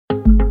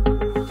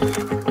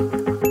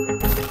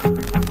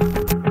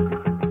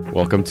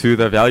Welcome to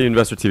the Value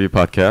Investor TV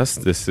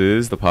podcast. This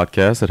is the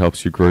podcast that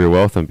helps you grow your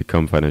wealth and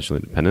become financially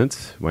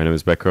independent. My name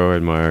is Beko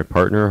and my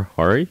partner,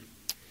 Hari.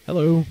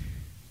 Hello.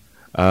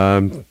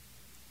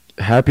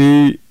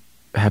 Happy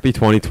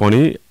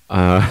 2020.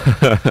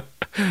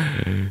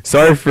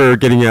 Sorry for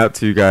getting out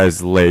to you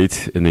guys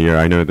late in the year.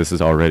 I know this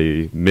is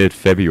already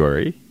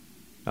mid-February,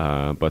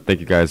 but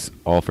thank you guys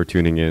all for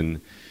tuning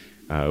in.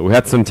 We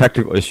had some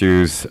technical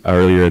issues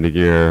earlier in the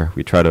year.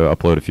 We tried to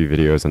upload a few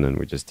videos and then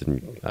we just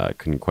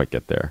couldn't quite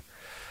get there.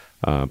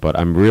 But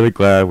I'm really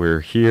glad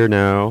we're here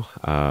now,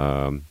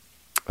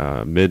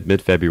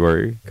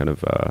 mid-February, kind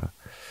of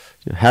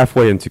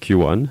halfway into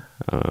Q1.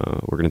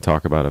 We're going to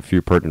talk about a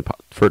few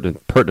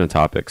pertinent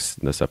topics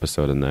in this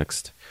episode and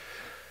next.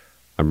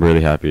 I'm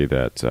really happy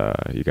that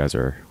you guys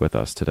are with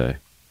us today.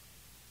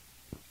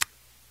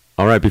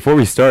 All right, before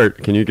we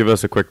start, can you give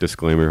us a quick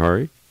disclaimer,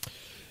 Hari?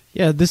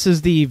 Yeah, this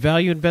is the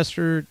Value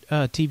Investor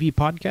TV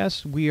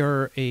podcast. We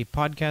are a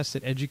podcast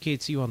that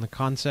educates you on the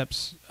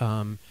concepts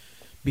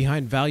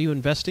behind value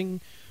investing.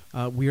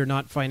 We are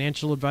not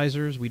financial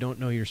advisors. We don't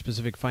know your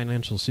specific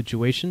financial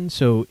situation.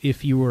 So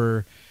if you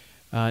are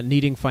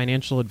needing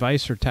financial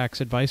advice or tax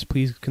advice,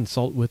 please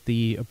consult with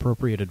the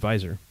appropriate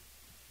advisor.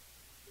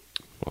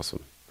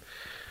 Awesome.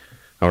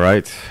 All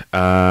right.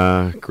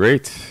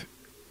 Great.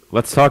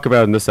 Let's talk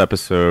about in this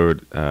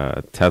episode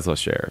Tesla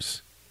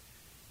shares.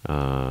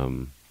 I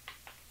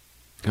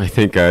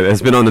think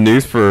it's been on the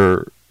news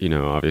for,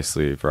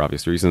 obviously for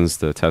obvious reasons.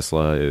 The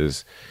Tesla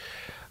is,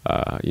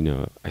 I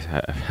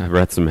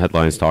read some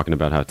headlines talking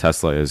about how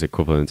Tesla is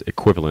equivalent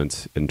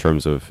in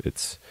terms of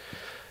its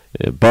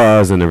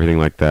buzz and everything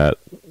like that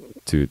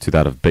to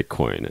that of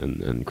Bitcoin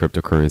and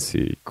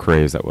cryptocurrency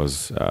craze that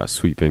was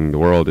sweeping the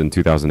world in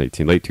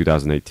 2018, late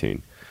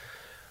 2018.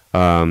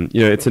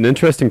 It's an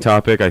interesting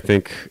topic. I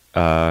think,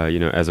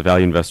 as a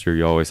value investor,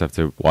 you always have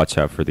to watch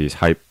out for these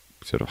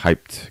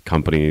hyped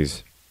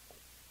companies.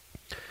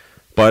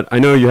 But I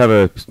know you have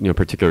a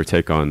particular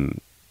take on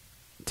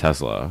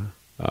Tesla.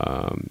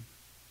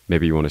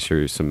 Maybe you want to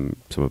share some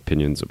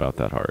opinions about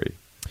that, Hari.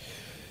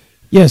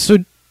 Yeah. So,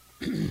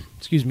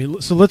 excuse me.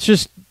 So let's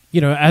just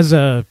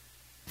I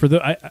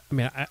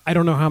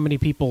don't know how many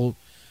people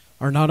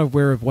are not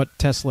aware of what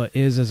Tesla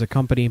is as a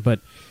company, but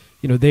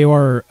they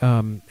are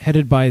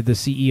headed by the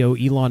CEO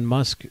Elon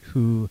Musk,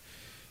 who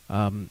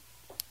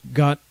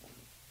got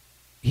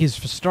his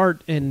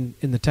start in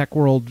the tech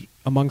world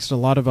amongst a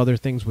lot of other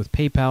things with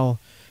PayPal,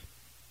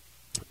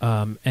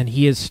 and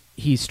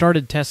he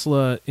started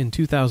Tesla in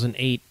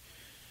 2008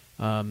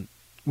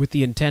 with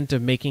the intent of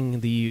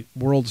making the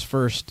world's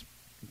first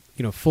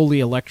fully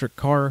electric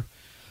car,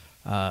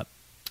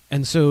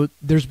 and so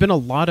there's been a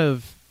lot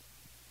of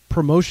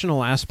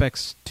promotional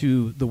aspects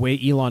to the way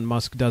Elon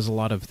Musk does a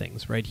lot of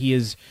things. Right? He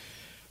is,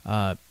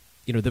 the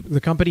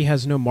company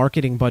has no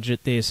marketing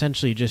budget. They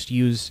essentially just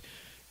use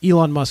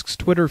Elon Musk's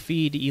Twitter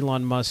feed,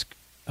 Elon Musk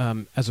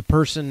as a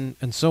person,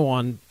 and so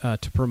on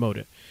to promote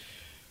it.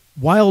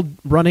 While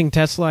running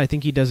Tesla, I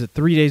think he does it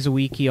 3 days a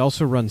week. He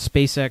also runs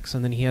SpaceX,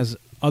 and then he has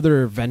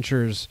other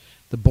ventures,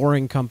 the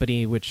Boring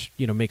Company, which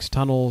makes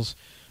tunnels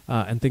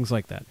and things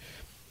like that.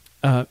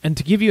 And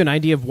to give you an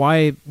idea of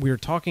why we're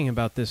talking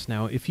about this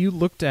now, if you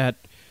looked at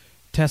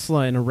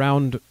Tesla in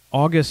around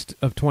August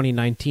of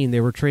 2019, they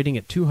were trading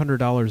at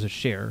 $200 a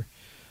share.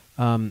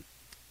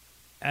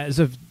 As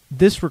of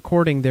this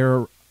recording, they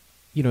are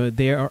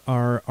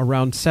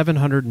around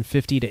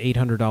 $750 to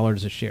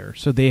 $800 a share.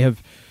 So they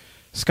have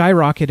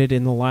skyrocketed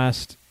in the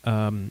last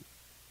 5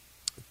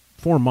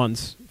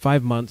 months,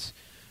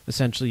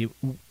 essentially,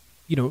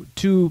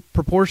 to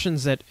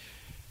proportions that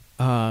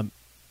are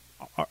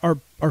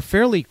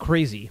fairly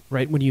crazy,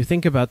 right? When you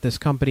think about this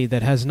company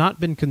that has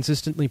not been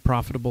consistently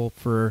profitable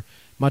for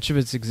much of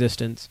its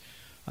existence,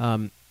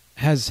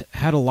 has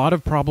had a lot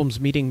of problems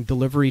meeting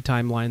delivery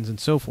timelines and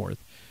so forth.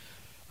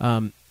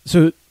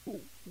 So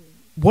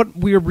what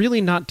we're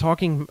really not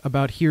talking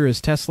about here is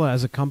Tesla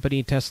as a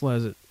company. Tesla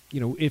as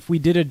if we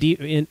did a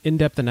deep,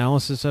 in-depth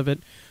analysis of it,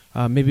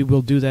 maybe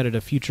we'll do that at a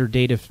future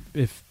date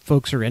if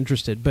folks are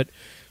interested. But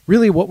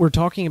really, what we're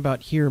talking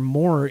about here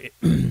more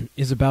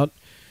is about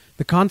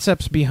the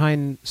concepts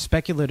behind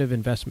speculative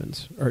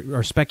investments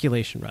or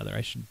speculation, rather.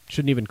 I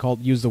shouldn't even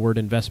use the word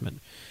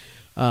investment.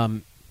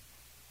 So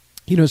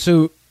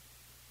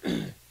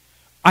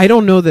I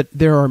don't know that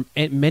there are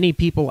many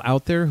people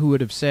out there who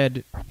would have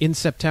said in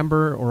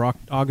September or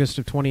August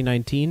of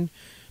 2019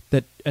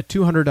 that at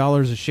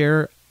 $200 a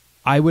share,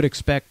 I would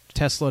expect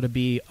Tesla to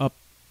be up,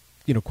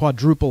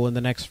 quadruple in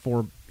the next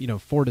 4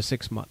 to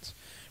 6 months.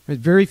 Right?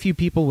 Very few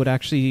people would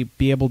actually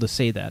be able to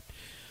say that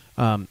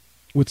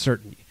with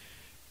certainty.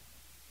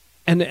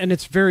 And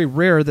it's very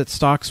rare that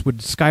stocks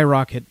would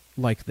skyrocket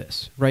like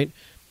this, right?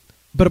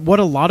 But what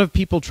a lot of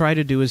people try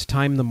to do is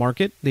time the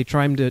market. They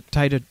try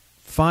to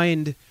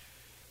find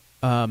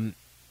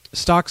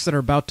stocks that are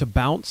about to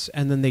bounce,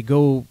 and then they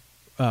go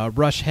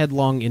rush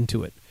headlong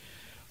into it.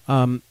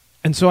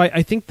 And so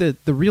I think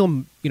that the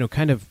real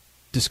kind of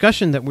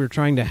discussion that we're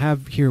trying to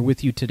have here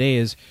with you today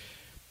is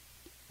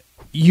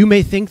you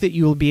may think that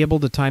you will be able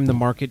to time the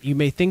market. You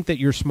may think that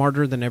you're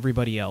smarter than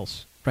everybody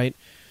else, right?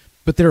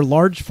 But there are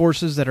large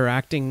forces that are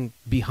acting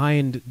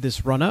behind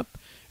this run-up,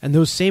 and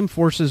those same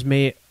forces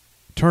may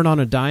turn on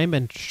a dime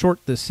and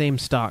short the same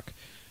stock,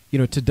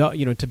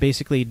 to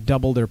basically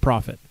double their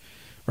profit,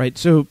 right?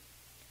 So,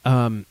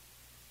 I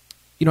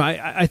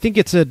think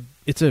it's a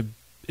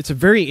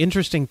very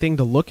interesting thing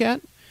to look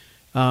at,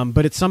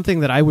 but it's something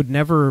that I would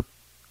never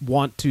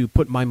want to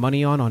put my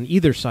money on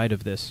either side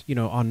of this,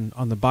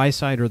 on the buy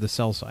side or the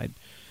sell side.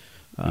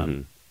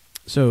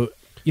 So,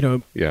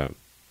 Yeah.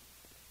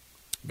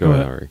 Go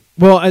ahead, Ari.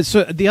 Well,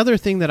 so the other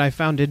thing that I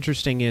found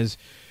interesting is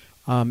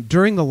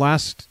during the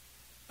last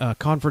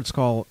conference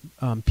call,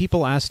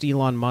 people asked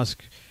Elon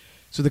Musk,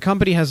 so the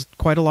company has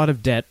quite a lot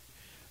of debt,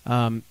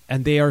 and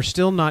they are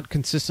still not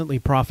consistently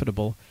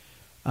profitable,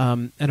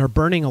 and are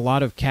burning a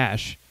lot of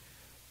cash.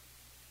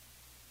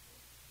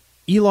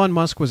 Elon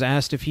Musk was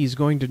asked if he's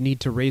going to need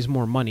to raise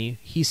more money.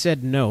 He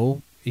said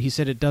no. He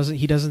said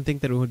he doesn't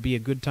think that it would be a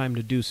good time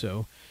to do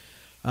so.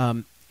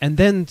 And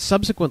then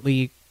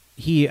subsequently,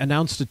 he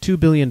announced a $2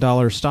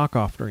 billion stock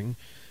offering,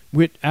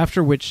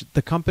 after which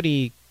the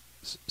company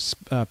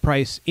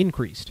price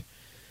increased.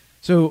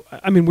 So,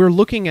 I mean, we're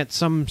looking at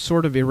some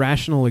sort of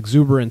irrational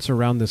exuberance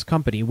around this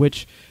company,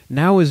 which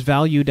now is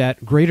valued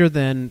at greater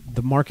than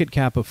the market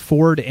cap of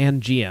Ford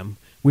and GM,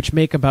 which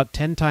make about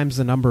 10 times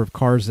the number of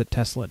cars that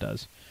Tesla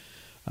does.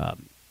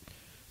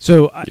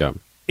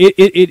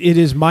 It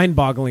is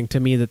mind-boggling to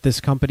me that this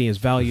company is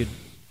valued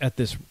at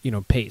this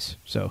pace.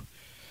 So,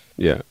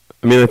 yeah,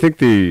 I mean, I think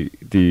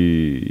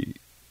the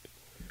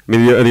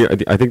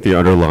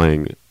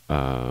underlying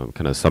kind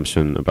of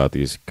assumption about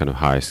these kind of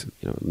high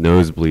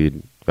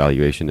nosebleed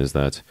valuation is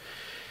that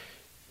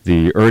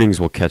the earnings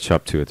will catch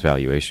up to its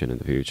valuation in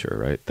the future,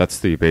 right? That's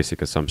the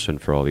basic assumption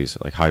for all these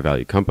like high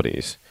value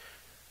companies,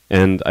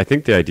 and I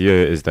think the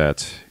idea is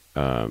that.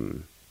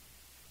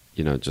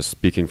 Just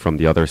speaking from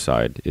the other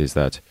side, is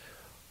that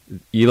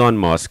Elon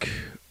Musk,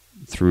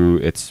 through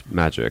its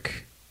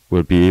magic,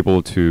 would be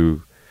able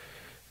to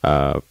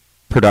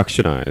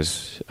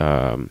productionize,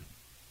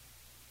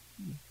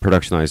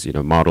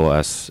 Model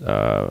S,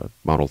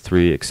 Model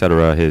 3,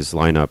 etc., his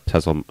lineup,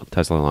 Tesla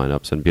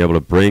lineups, and be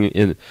able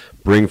to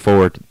bring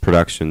forward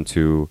production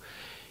to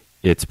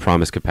its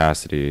promised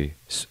capacity,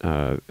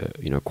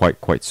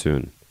 quite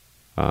soon,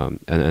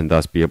 and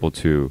thus be able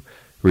to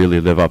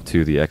really live up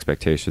to the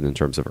expectation in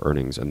terms of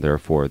earnings, and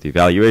therefore the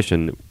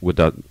valuation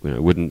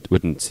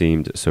wouldn't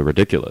seem so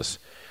ridiculous.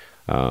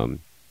 So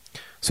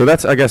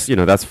that's, I guess,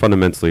 that's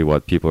fundamentally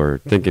what people are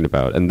thinking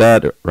about, and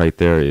that right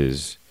there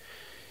is,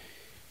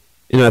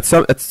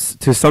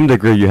 to some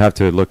degree you have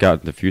to look out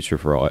in the future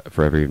for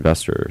every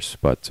investors,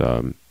 but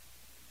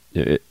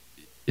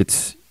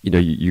it's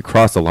you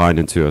cross the line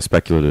into a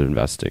speculative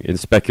investing, in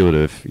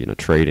speculative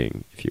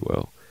trading, if you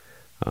will,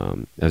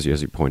 as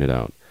you pointed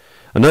out.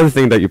 Another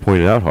thing that you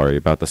pointed out, Hari,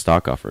 about the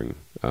stock offering,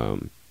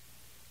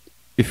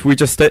 if we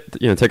just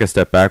take a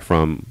step back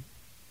from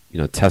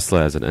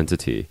Tesla as an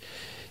entity,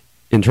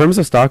 in terms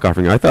of stock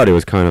offering, I thought it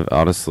was kind of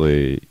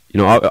honestly,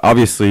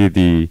 obviously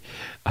the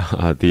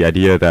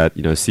idea that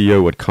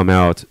CEO would come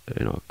out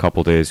a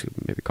couple days,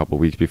 maybe a couple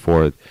weeks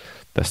before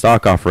the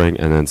stock offering,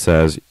 and then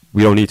says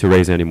we don't need to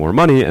raise any more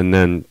money, and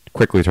then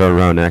quickly turn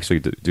around and actually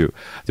do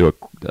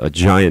a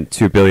giant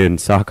 $2 billion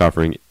stock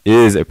offering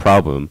is a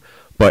problem.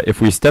 But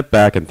if we step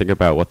back and think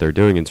about what they're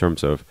doing in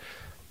terms of,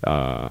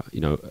 kind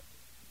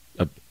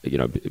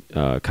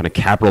of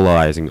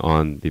capitalizing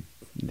on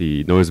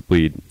the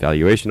nosebleed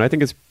valuation, I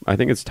think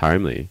it's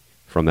timely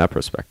from that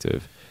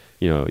perspective.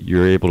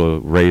 You're able to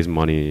raise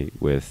money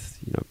with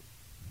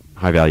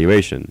high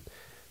valuation,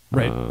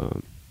 right?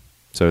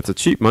 So it's a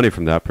cheap money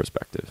from that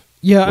perspective.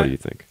 Yeah. What do you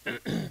think?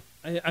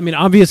 I mean,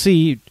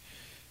 obviously,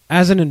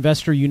 as an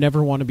investor, you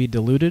never want to be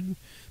diluted.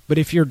 But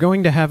if you're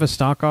going to have a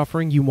stock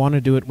offering, you want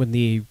to do it when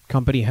the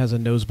company has a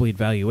nosebleed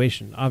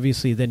valuation.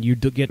 Obviously, then you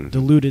get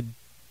diluted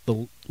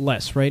the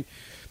less, right?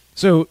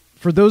 So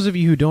for those of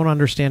you who don't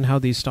understand how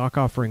these stock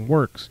offering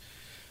works,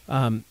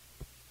 the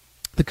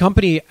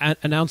company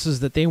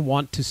announces that they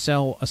want to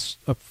sell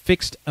a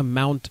fixed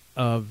amount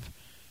of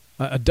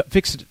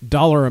fixed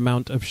dollar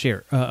amount of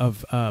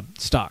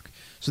stock.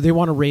 So they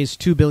want to raise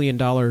 $2 billion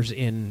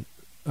in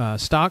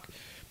stock.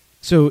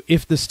 So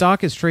if the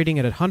stock is trading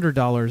at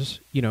 $100,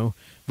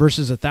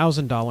 versus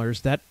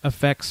 $1,000, that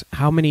affects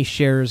how many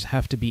shares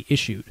have to be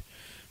issued,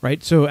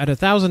 right? So at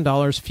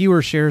 $1,000,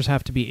 fewer shares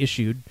have to be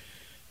issued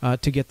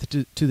to get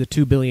to the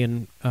 $2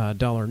 billion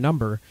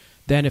number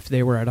than if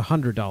they were at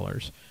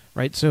 $100,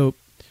 right? So,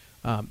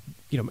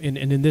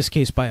 in this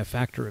case, by a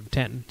factor of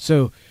 10.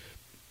 So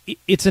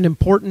it's an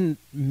important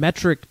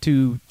metric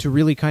to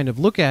really kind of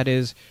look at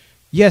is,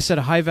 yes, at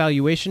a high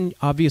valuation,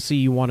 obviously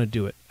you want to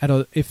do it.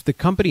 If the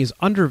company is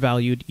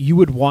undervalued, you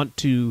would want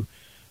to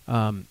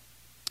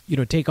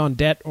take on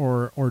debt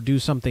or do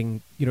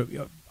something,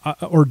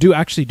 or do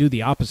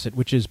the opposite,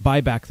 which is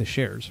buy back the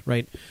shares,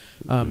 right?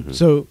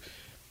 So,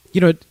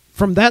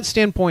 from that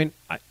standpoint,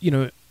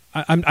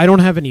 I don't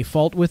have any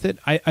fault with it.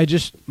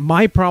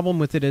 My problem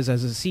with it is,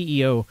 as a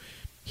CEO,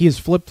 he has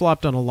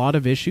flip-flopped on a lot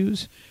of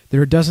issues.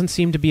 There doesn't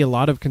seem to be a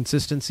lot of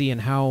consistency in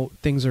how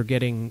things are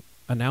getting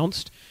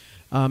announced.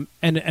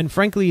 And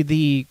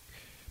frankly,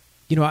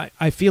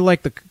 I feel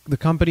like the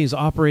company is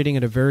operating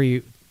at a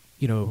very,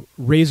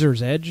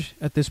 razor's edge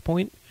at this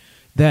point,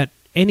 that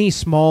any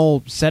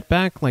small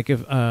setback, like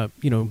if,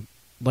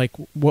 like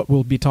what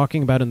we'll be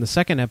talking about in the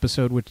second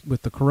episode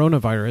with the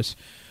coronavirus,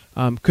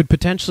 could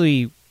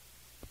potentially,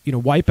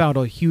 wipe out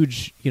a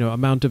huge,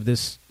 amount of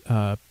this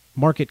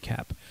market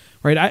cap,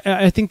 right?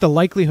 I think the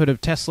likelihood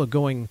of Tesla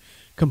going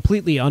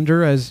completely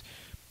under, as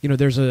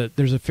there's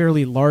a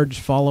fairly large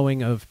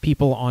following of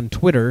people on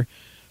Twitter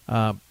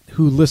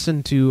who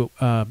listen to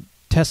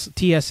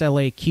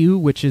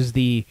TSLAQ, which is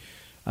the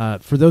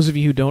for those of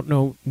you who don't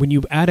know, when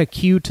you add a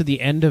Q to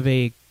the end of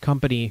a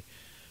company,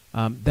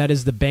 that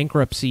is the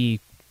bankruptcy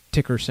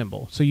ticker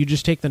symbol. So you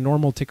just take the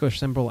normal ticker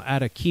symbol,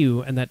 add a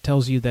Q, and that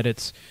tells you that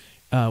it's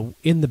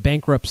in the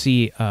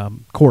bankruptcy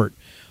court.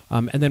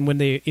 And then when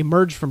they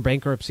emerge from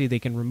bankruptcy, they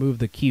can remove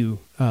the Q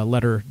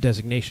letter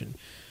designation.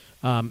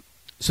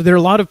 So there are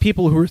a lot of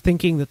people who are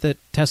thinking that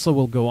Tesla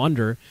will go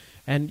under.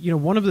 And,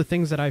 one of the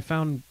things that I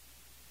found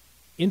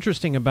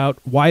interesting about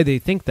why they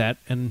think that,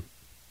 and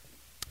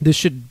this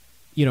should,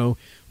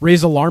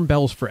 raise alarm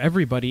bells for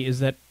everybody, is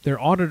that their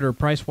auditor,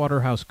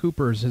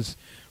 PricewaterhouseCoopers, has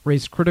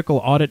raised critical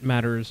audit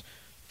matters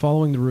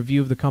following the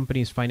review of the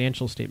company's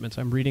financial statements.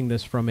 I'm reading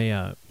this from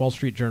a Wall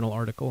Street Journal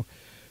article.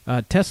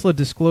 Tesla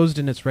disclosed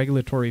in its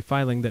regulatory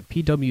filing that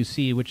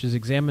PwC, which has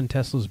examined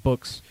Tesla's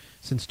books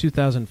since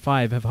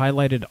 2005, have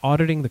highlighted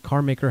auditing the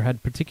carmaker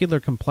had particular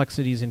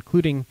complexities,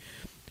 including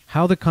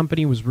how the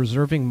company was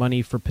reserving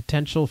money for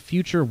potential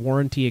future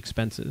warranty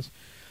expenses,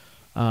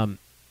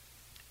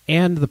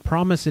 and the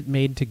promise it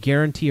made to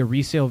guarantee a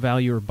resale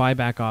value or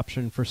buyback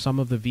option for some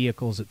of the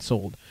vehicles it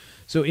sold.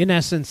 So in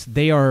essence,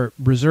 they are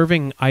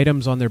reserving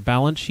items on their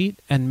balance sheet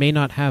and may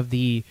not have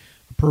the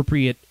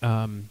appropriate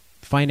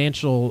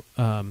financial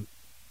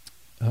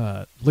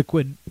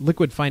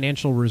liquid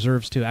financial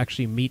reserves to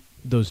actually meet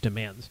those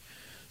demands.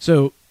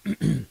 So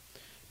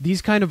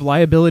these kind of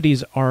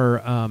liabilities are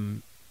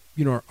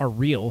are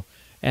real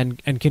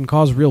and can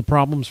cause real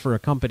problems for a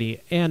company.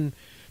 And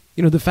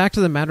the fact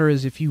of the matter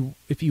is, if you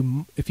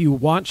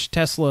watch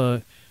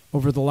Tesla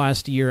over the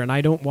last year, and I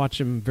don't watch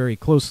them very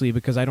closely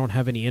because I don't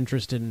have any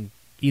interest in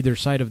either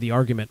side of the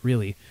argument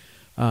really,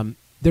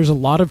 there's a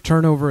lot of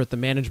turnover at the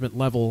management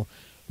level,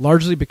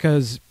 largely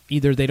because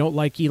either they don't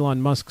like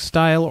Elon Musk's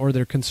style or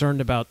they're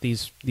concerned about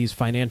these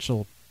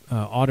financial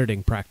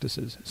auditing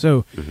practices.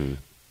 So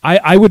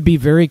I would be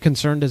very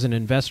concerned as an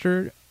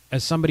investor,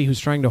 as somebody who's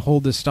trying to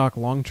hold this stock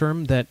long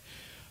term, that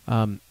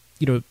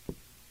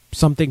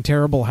something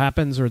terrible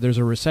happens or there's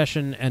a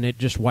recession and it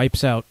just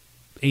wipes out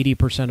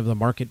 80% of the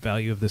market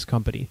value of this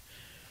company.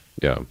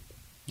 Yeah,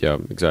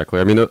 exactly.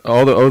 I mean,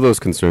 all those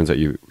concerns that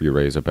you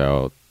raise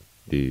about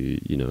the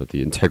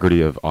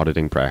integrity of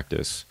auditing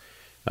practice,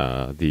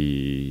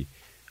 the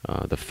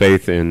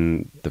faith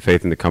in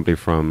the company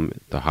from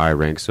the high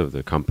ranks of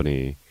the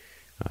company,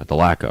 the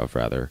lack of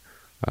rather.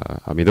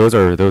 I mean, those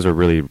are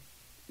really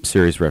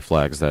serious red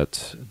flags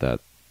that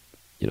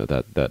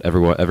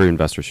every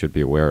investor should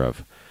be aware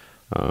of.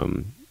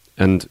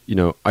 And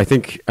I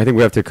think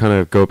we have to kind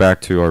of go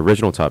back to our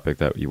original topic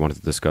that you wanted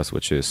to discuss,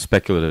 which is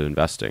speculative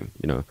investing.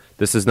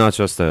 This is not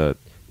just a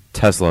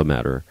Tesla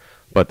matter,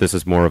 but this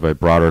is more of a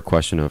broader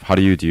question of how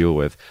do you deal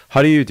with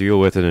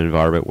an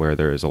environment where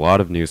there is a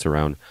lot of news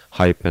around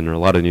hype and a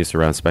lot of news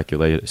around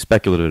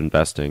speculative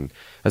investing.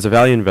 As a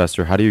value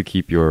investor, how do you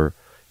keep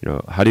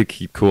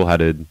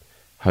cool-headed?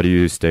 How do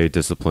you stay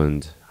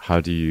disciplined? How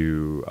do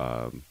you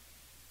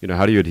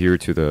adhere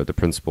to the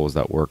principles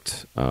that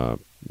worked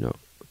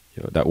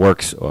that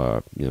works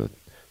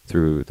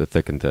through the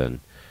thick and thin?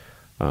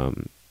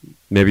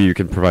 Maybe you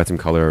can provide some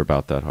color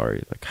about that,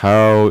 Hari. Like,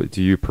 how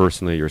do you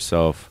personally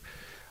yourself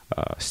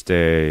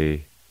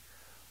stay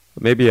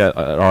maybe at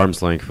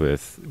arm's length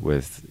with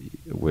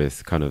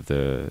kind of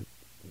the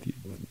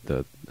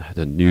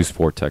news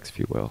vortex, if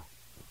you will?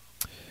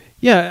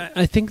 Yeah,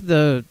 I think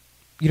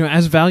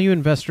as value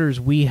investors,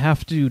 we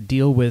have to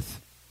deal with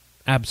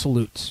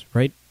absolutes,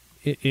 right?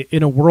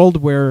 In a world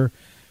where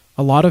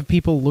a lot of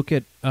people look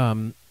at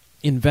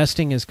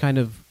investing as kind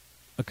of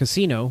a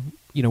casino,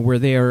 where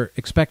they are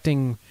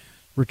expecting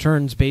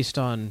returns based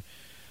on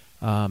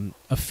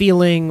a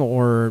feeling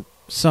or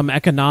some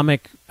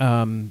economic,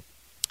 the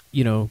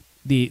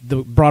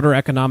broader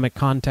economic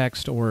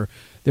context, or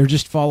they're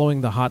just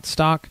following the hot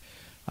stock.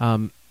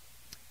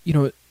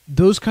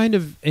 Those kind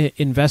of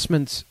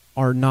investments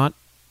are not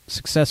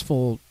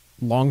successful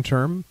long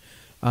term,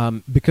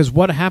 because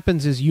what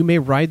happens is you may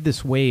ride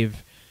this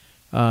wave,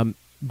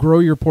 grow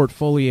your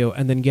portfolio,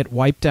 and then get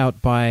wiped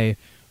out by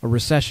a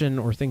recession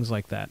or things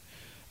like that.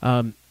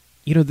 The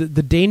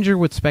danger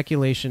with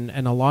speculation,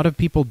 and a lot of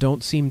people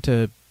don't seem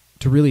to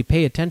really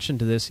pay attention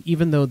to this,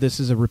 even though this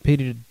is a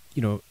repeated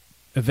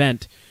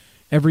event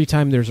every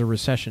time there's a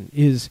recession,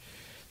 is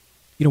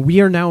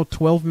we are now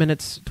 12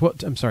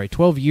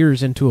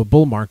 years into a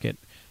bull market,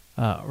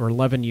 or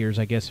 11 years,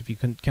 I guess, if you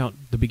can count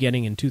the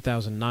beginning in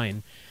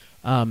 2009.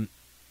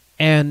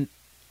 And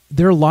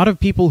there are a lot of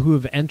people who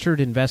have entered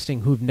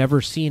investing who've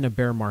never seen a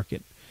bear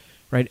market,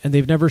 right? And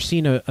they've never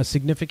seen a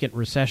significant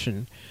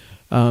recession.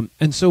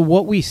 And so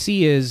what we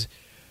see is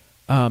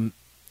a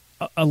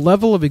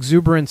level of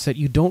exuberance that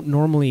you don't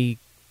normally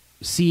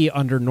see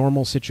under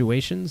normal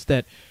situations,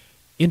 that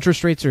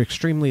interest rates are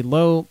extremely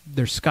low.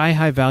 There's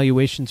sky-high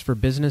valuations for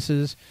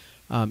businesses.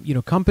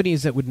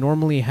 Companies that would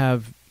normally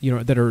have,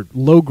 that are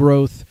low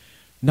growth,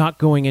 not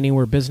going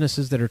anywhere,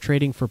 businesses that are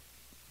trading for,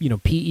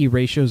 PE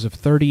ratios of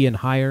 30 and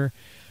higher.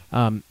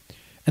 And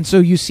so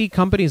you see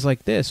companies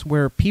like this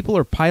where people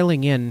are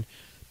piling in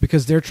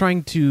because they're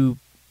trying to,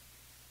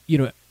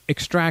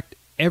 extract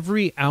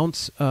every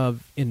ounce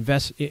of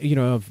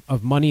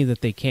of money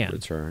that they can.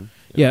 Return.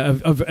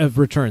 Of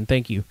return.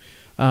 Thank you.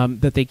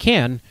 That they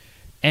can,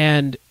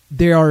 and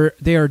they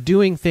are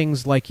doing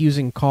things like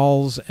using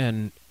calls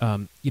and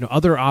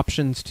other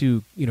options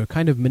to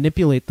kind of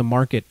manipulate the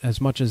market as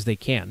much as they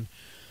can.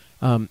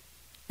 And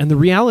the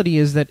reality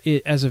is that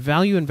as a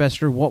value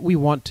investor, what we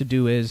want to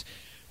do is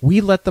we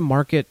let the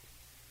market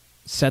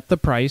set the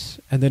price,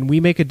 and then we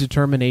make a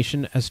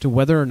determination as to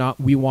whether or not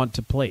we want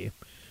to play,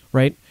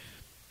 right?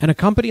 And a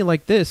company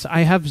like this,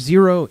 I have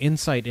zero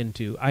insight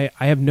into. I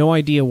have no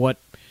idea what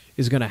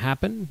is going to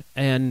happen.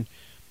 And,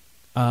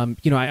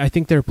 I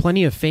think there are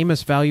plenty of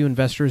famous value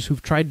investors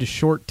who've tried to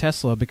short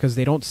Tesla because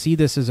they don't see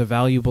this as a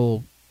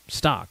valuable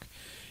stock.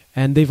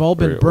 And they've all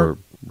been burnt.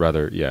 Or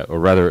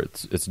rather,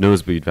 its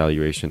nosebleed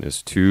valuation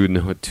is too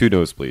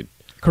nosebleed.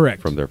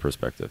 Correct. From their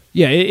perspective.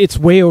 Yeah, it's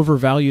way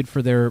overvalued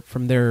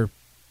from their,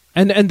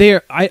 and they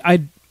are,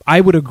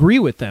 I would agree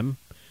with them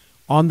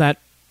on that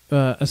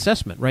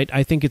assessment, right?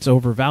 I think it's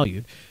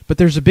overvalued, but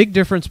there's a big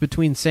difference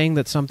between saying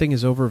that something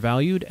is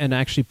overvalued and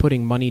actually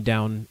putting money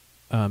down,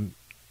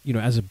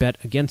 as a bet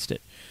against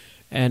it.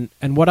 And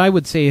what I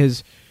would say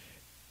is,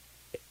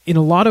 in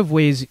a lot of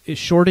ways,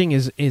 shorting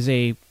is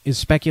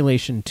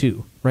speculation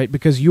too, right?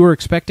 Because you are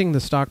expecting the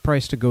stock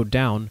price to go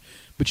down,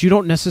 but you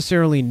don't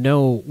necessarily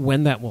know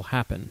when that will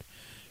happen,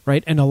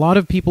 right? And a lot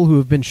of people who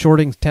have been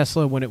shorting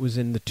Tesla when it was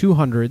in the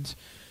 200s,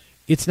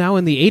 it's now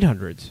in the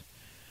 800s,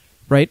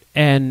 right?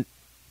 And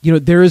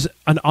there is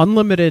an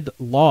unlimited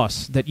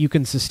loss that you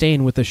can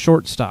sustain with a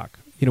short stock,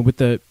 with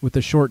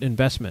the short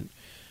investment,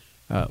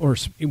 or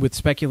with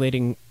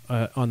speculating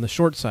on the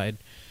short side,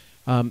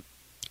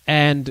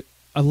 and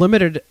a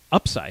limited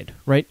upside,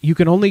 right? You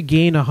can only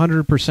gain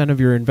 100% of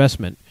your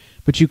investment,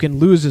 but you can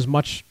lose as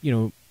much,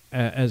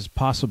 as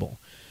possible.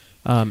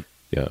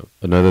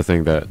 Another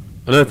thing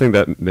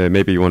that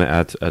maybe you want to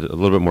add a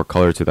little bit more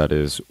color to that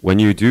is when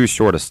you do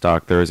short a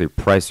stock, there is a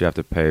price you have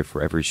to pay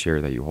for every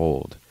share that you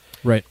hold.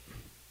 Right.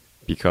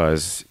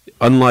 Because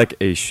unlike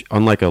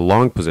a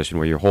long position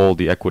where you hold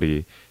the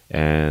equity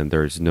and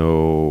there's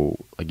no,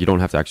 you don't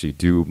have to actually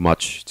do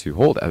much to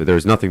hold it.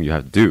 There's nothing you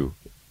have to do.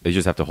 You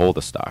just have to hold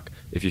the stock.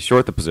 If you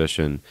short the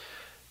position,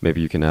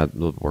 maybe you can add a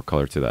little more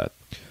color to that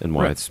and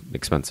why it's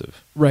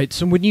expensive. Right.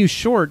 So when you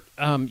short,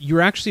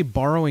 you're actually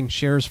borrowing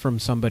shares from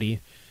somebody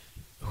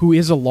who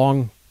is a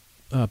long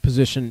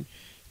position.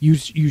 You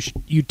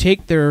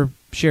take their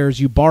shares,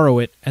 you borrow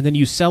it, and then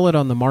you sell it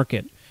on the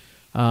market,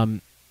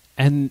 and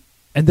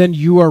then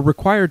you are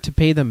required to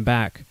pay them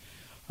back.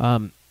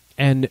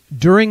 And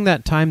during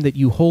that time that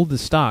you hold the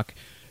stock,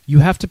 you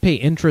have to pay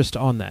interest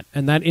on that,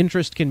 and that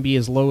interest can be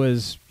as low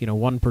as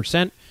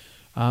 1%,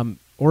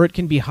 or it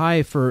can be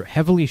high for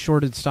heavily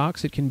shorted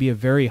stocks. It can be a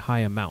very high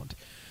amount,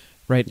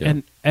 right?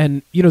 Yeah.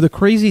 And the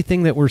crazy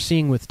thing that we're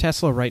seeing with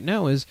Tesla right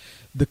now is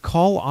the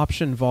call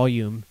option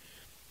volume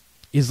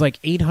is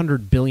like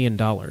 $800 billion.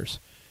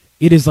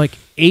 It is like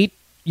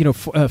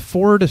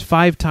 4 to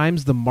 5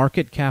 times the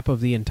market cap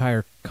of the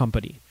entire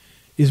company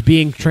is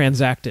being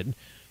transacted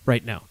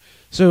right now.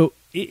 So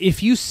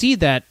if you see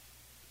that,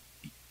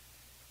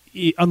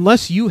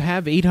 unless you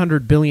have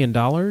 $800 billion,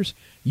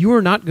 you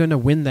are not going to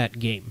win that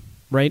game,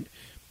 right?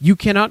 You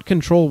cannot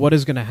control what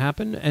is going to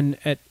happen, and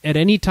at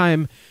any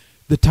time,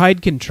 the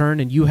tide can turn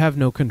and you have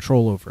no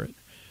control over it,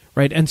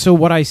 right? And so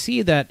what I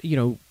see that,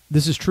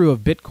 this is true of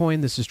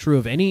Bitcoin, this is true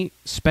of any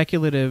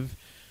speculative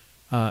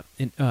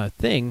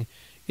thing,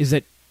 is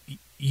that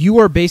you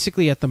are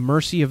basically at the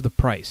mercy of the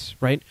price,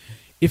 right?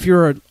 If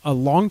you're a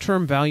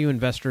long-term value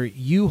investor,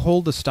 you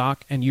hold the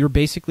stock and you're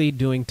basically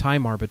doing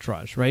time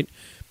arbitrage, right?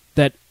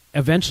 That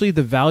eventually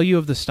the value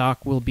of the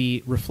stock will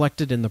be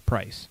reflected in the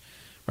price,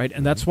 right?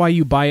 And that's why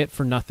you buy it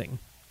for nothing.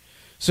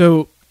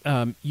 So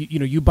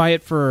you buy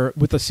it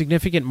with a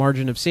significant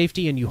margin of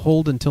safety, and you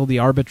hold until the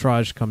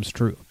arbitrage comes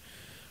true,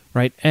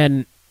 right?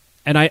 And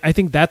I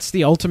think that's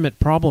the ultimate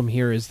problem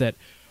here, is that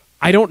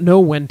I don't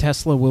know when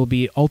Tesla will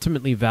be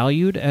ultimately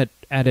valued at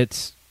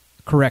its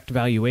correct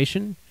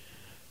valuation,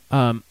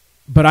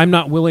 but I'm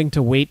not willing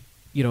to wait,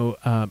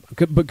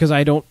 because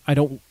I'm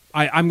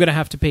going to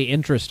have to pay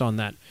interest on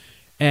that.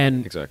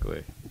 And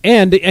exactly.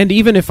 And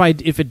even if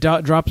it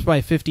drops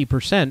by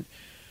 50%,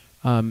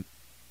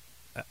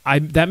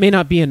 that may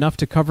not be enough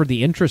to cover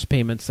the interest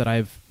payments that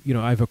I've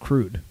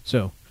accrued.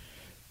 So,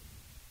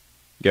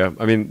 yeah,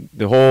 I mean,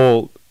 the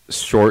whole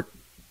short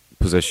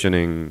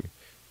positioning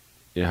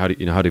how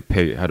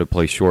to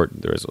play short.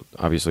 There's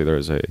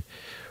a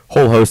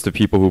whole host of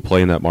people who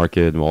play in that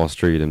market in Wall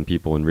Street, and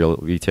people in real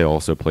retail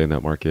also play in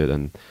that market,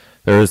 and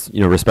there's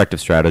respective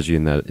strategy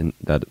in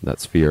that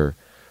sphere.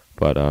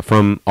 But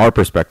from our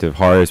perspective,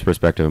 Hari's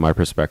perspective, and my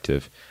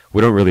perspective,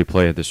 we don't really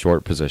play at the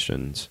short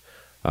positions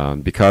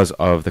because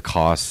of the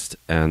cost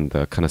and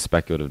the kind of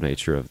speculative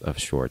nature of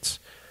shorts.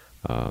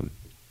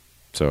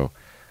 So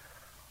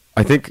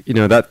I think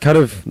that kind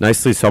of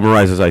nicely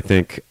summarizes, I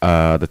think,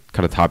 the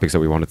kind of topics that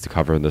we wanted to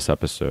cover in this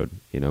episode.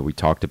 We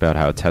talked about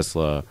how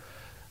Tesla,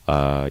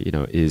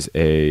 is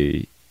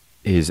a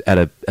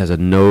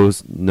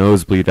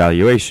nosebleed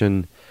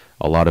valuation.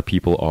 A lot of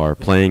people are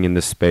playing in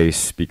this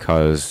space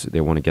because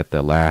they want to get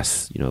the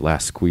last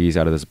squeeze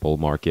out of this bull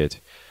market.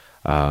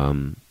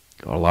 A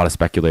lot of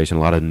speculation, a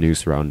lot of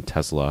news around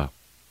Tesla,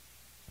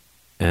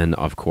 and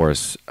of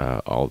course,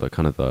 all the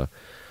kind of the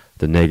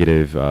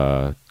negative,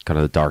 kind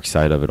of the dark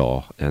side of it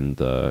all, and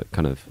the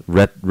kind of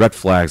red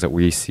flags that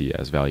we see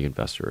as value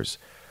investors.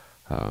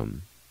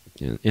 And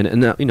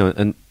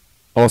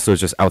also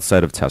just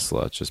outside of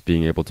Tesla, just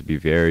being able to be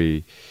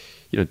very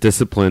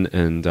disciplined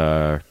and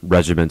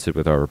regimented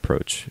with our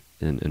approach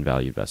in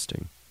value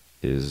investing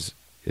is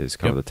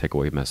kind of the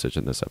takeaway message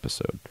in this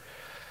episode.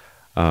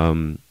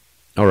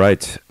 All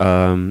right.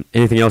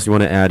 Anything else you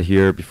want to add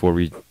here before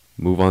we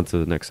move on to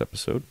the next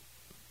episode?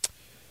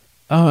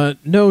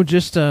 No,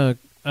 just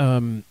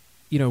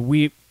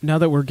we now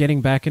that we're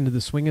getting back into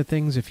the swing of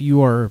things, if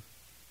you are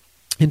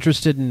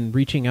interested in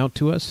reaching out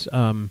to us,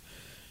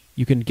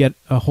 you can get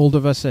a hold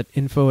of us at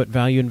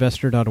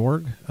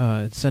info@valueinvestor.org.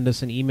 Send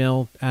us an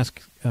email,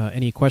 ask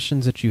any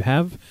questions that you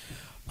have.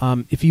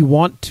 If you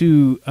want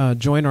to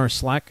join our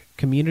Slack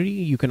community,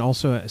 you can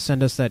also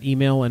send us that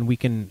email and we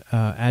can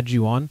add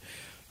you on.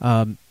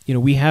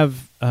 We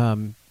have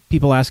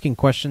people asking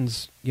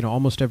questions,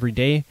 almost every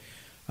day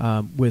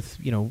and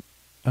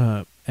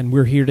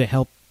we're here to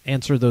help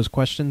answer those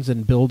questions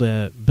and build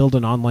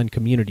an online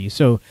community.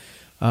 So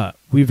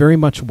we very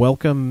much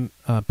welcome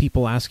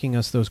people asking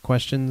us those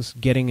questions,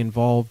 getting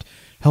involved,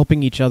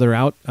 helping each other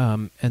out,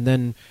 and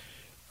then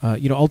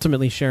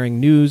ultimately sharing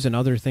news and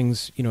other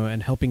things,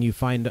 and helping you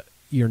find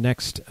your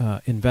next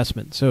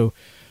investment. So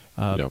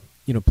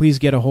please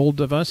get a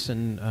hold of us,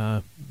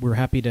 and we're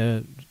happy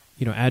to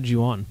add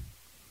you on.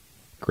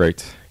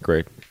 Great.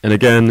 And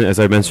again, as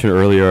I mentioned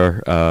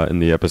earlier in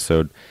the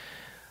episode,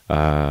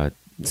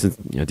 since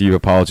deep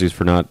apologies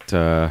for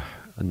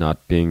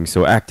not being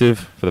so active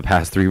for the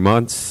past 3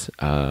 months.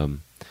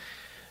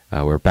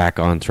 We're back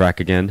on track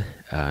again,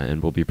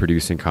 and we'll be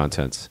producing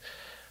content.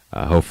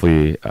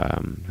 Hopefully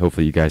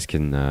you guys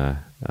can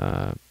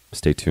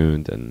stay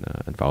tuned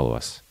and follow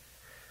us.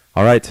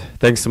 All right,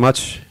 thanks so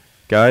much,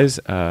 guys.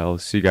 I'll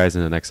see you guys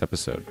in the next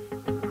episode.